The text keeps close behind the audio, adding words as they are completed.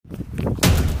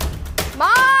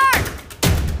Mark!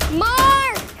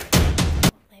 Mark!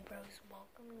 My bros,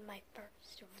 welcome to my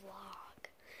first vlog.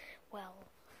 Well,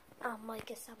 like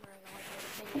a summer ago, I made a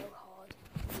video called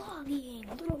Vlogging,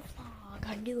 a little vlog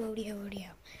on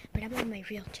Duodio. But I'm on my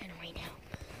real channel right now.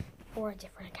 Or a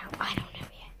different account, I don't know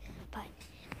yet. But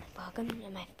welcome to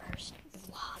my first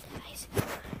vlog, guys.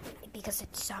 Because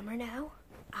it's summer now,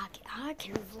 I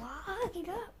can vlog it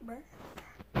up, bro.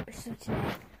 So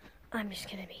today, I'm just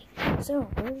gonna be. So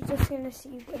we're just gonna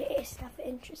see what stuff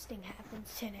interesting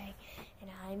happens today, and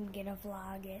I'm gonna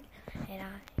vlog it, and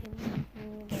I'm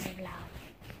gonna vlog.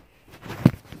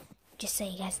 Just so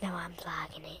you guys know, I'm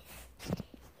vlogging it.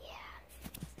 Yeah.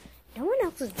 No one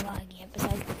else is vlogging it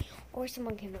besides me, or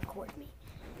someone can record me.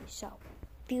 So,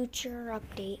 future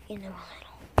update in a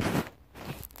little.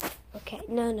 Okay,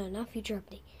 no, not future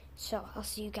update. So I'll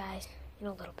see you guys in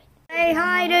a little bit. Say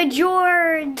hi to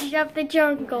George of the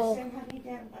jungle.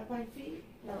 Okay.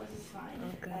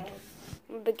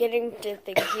 I'm beginning to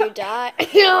think you died.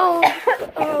 No!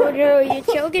 Oh no, you're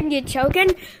choking. I'm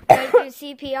gonna do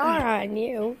CPR on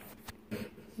you,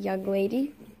 young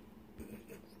lady.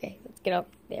 Okay, let's get up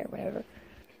there, whatever.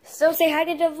 So say hi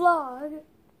to the vlog.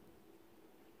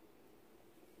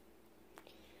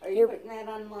 Are you putting that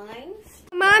online?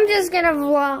 I'm just gonna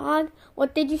vlog.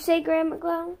 What did you say, Grandma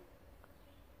Glow?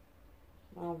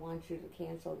 I want you to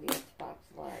cancel the Xbox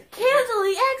Live. Cancel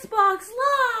the Xbox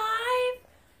Live!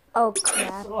 Oh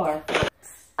crap. Sure.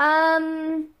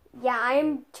 Yeah,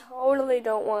 I totally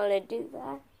don't want to do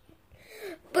that.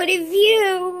 But if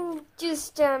you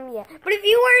just, yeah. But if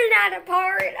you are not a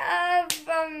part of,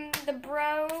 the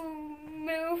bro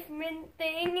movement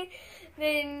thing,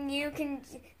 then you can,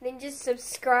 then just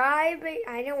subscribe.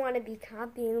 I don't want to be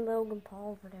copying Logan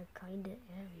Paul, but I kind of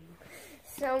am.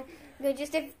 So,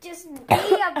 just be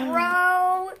a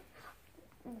bro.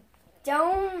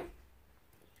 Don't,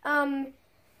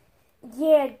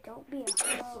 yeah, don't be a bro.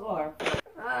 Sure.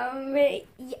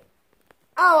 Yeah.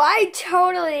 Oh, I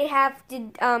totally have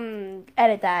to,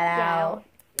 edit that out.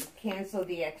 Cancel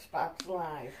the Xbox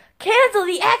Live. Cancel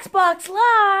the Xbox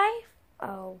Live!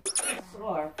 Oh.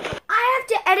 Sure. I have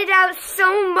to edit out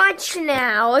so much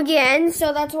now, again,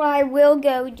 so that's what I will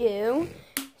go do.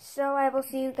 So I will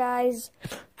see you guys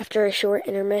after a short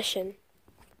intermission.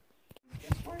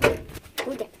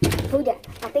 Who dat? Who dat?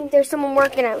 I think there's someone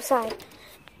working outside.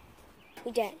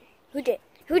 Who dat? Who did?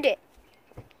 Who did?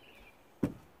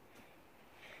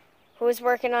 Who's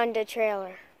working on the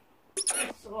trailer?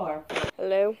 Sure.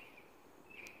 Hello?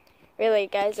 Really,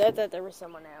 guys, I thought there was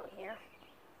someone out here.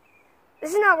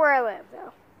 This is not where I live,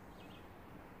 though.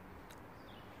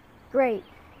 Great.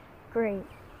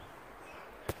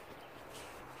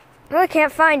 Well, I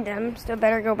can't find them, so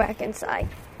better go back inside.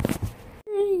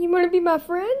 You want to be my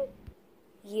friend?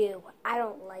 You. I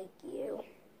don't like you.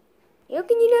 How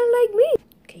can you not like me?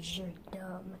 Because you're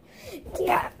dumb.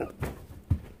 Yeah.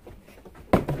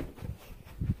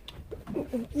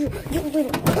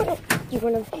 You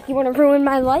wanna ruin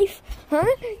my life? Huh?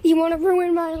 You wanna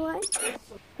ruin my life?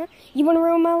 Huh? You wanna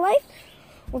ruin my life?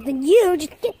 Well then you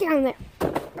just get down there.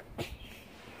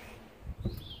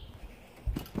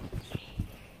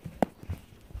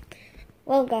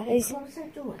 Well guys. What was I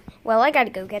doing? Well, I gotta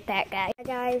go get that guy. Hi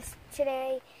guys,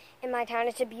 today in my town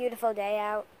it's a beautiful day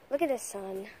out. Look at the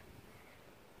sun.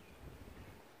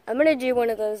 I'm gonna do one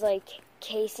of those like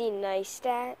Casey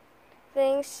Neistat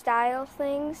style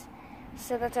things.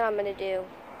 So that's what I'm gonna do.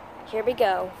 Here we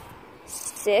go.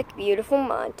 Sick, beautiful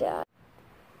montage.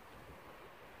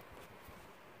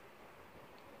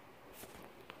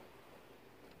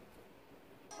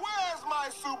 Where's my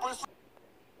super?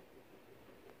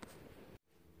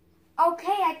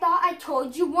 Okay, I thought I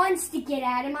told you once to get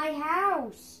out of my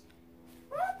house.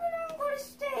 Well, but I'm gonna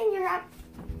stay in your house.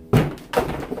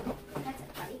 That's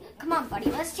it, buddy. Come on,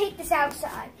 buddy. Let's take this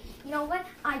outside. You know what?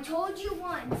 I told you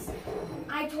once,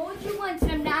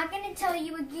 and I'm not going to tell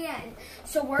you again.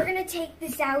 So we're going to take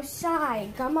this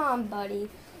outside. Come on, buddy.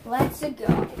 Let's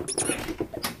go.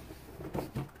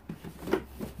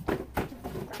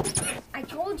 I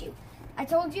told you.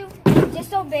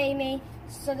 Disobey me.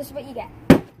 So this is what you get.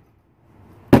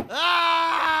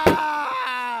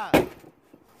 Ah!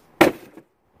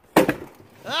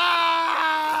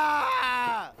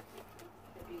 Ah!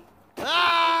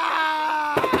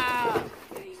 Ah!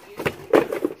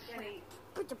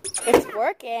 It's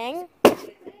working.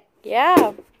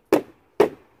 Yeah. Okay,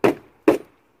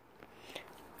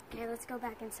 let's go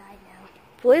back inside now.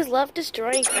 Boys love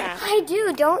destroying crap. I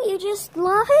do. Don't you just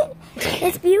love it?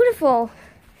 It's beautiful.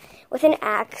 With an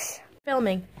axe.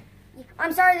 Filming.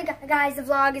 I'm sorry, guys. The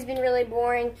vlog has been really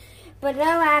boring, but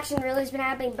no action really has been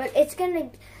happening. But it's gonna.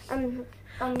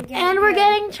 And we're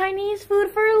getting Chinese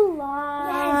food for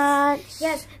lunch.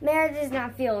 Yes, Meredith is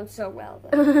not feeling so well,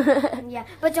 though. Yeah,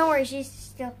 but don't worry, she's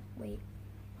still... Wait.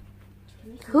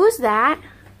 Who's that?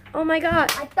 Oh my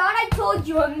god. I thought I told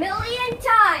you 1,000,000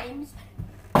 times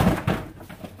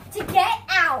to get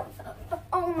out.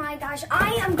 Oh my gosh,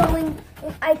 I am going...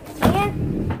 I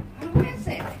can't... Who is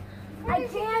it? I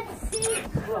can't see.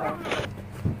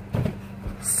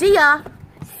 See ya.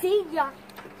 See ya.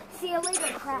 See you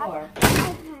later, crap. Or-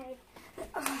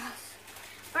 Okay.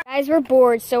 Guys, we're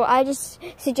bored, so I just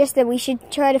suggest that we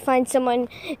should try to find someone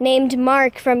named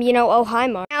Mark from, Oh Hi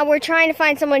Mark. Now we're trying to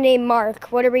find someone named Mark.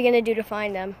 What are we going to do to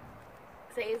find them?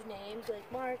 Say his name,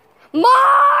 like Mark.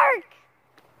 Mark!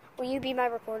 Will you be my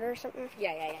recorder or something?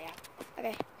 Yeah.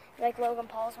 Okay. Like Logan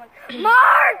Paul's one.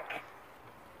 Mark!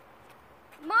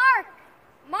 Mark!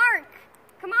 Mark!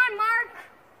 Come on, Mark!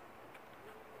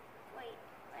 Wait.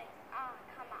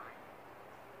 Come on.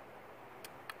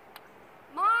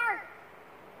 Mark!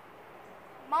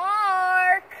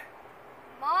 Mark!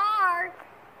 Mark!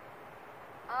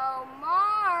 Oh,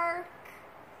 Mark!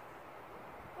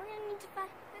 We're gonna need to find...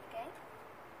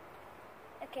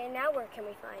 Okay, now where can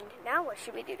we find? Now what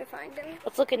should we do to find him?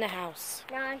 Let's look in the house.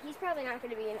 Nah, he's probably not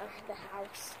going to be in the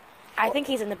house. I think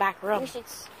he's in the back room. We should...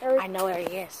 I know where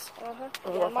he is. Uh-huh.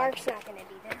 We'll Yeah, go Mark's find not going to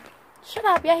be there. Shut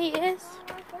up. Yeah, he is.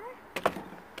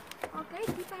 Okay,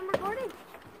 keep on recording.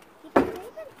 Keep on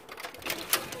taping.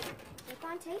 Keep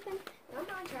on taping. Come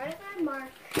on, try to find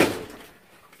Mark.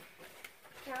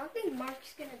 I don't think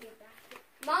Mark's going to be back.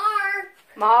 Mark!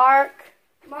 Mark.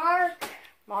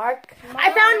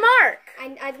 I found Mark.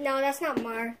 No, that's not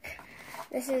Mark.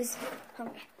 This is...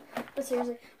 Okay. But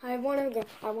seriously, I want to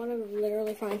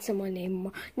literally find someone named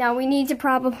Mark. Now, we need to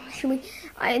probably...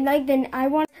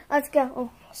 Let's go.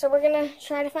 Oh, so we're going to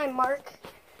try to find Mark.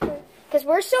 Because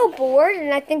we're so bored,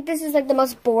 and I think this is like the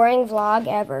most boring vlog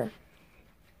ever.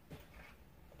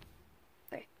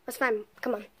 Okay, let's find...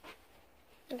 Come on.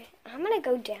 Okay, I'm going to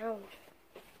go down.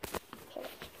 Okay.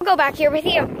 I'll go back here with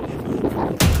you.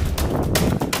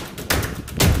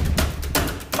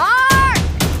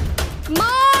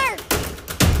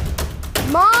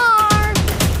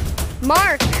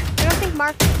 Mark! I don't think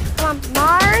Mark... Come on,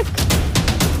 Mark!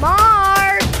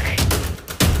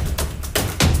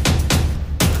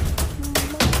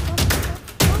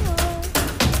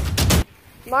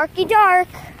 Marky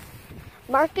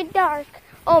Dark.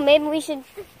 Oh, maybe we should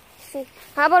see.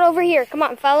 How about over here? Come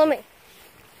on, follow me.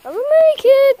 Follow me,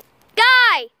 kid.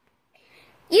 Guy!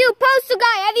 You postal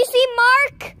guy, have you seen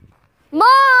Mark?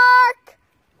 Mark!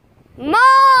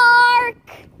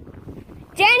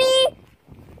 Jenny!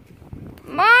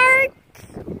 Mark!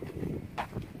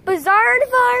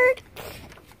 Bizarre-Vark!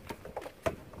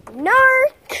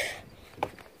 Narc!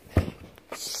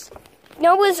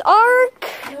 Noah's Ark!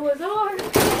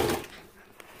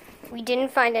 We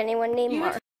didn't find anyone named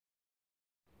Mark.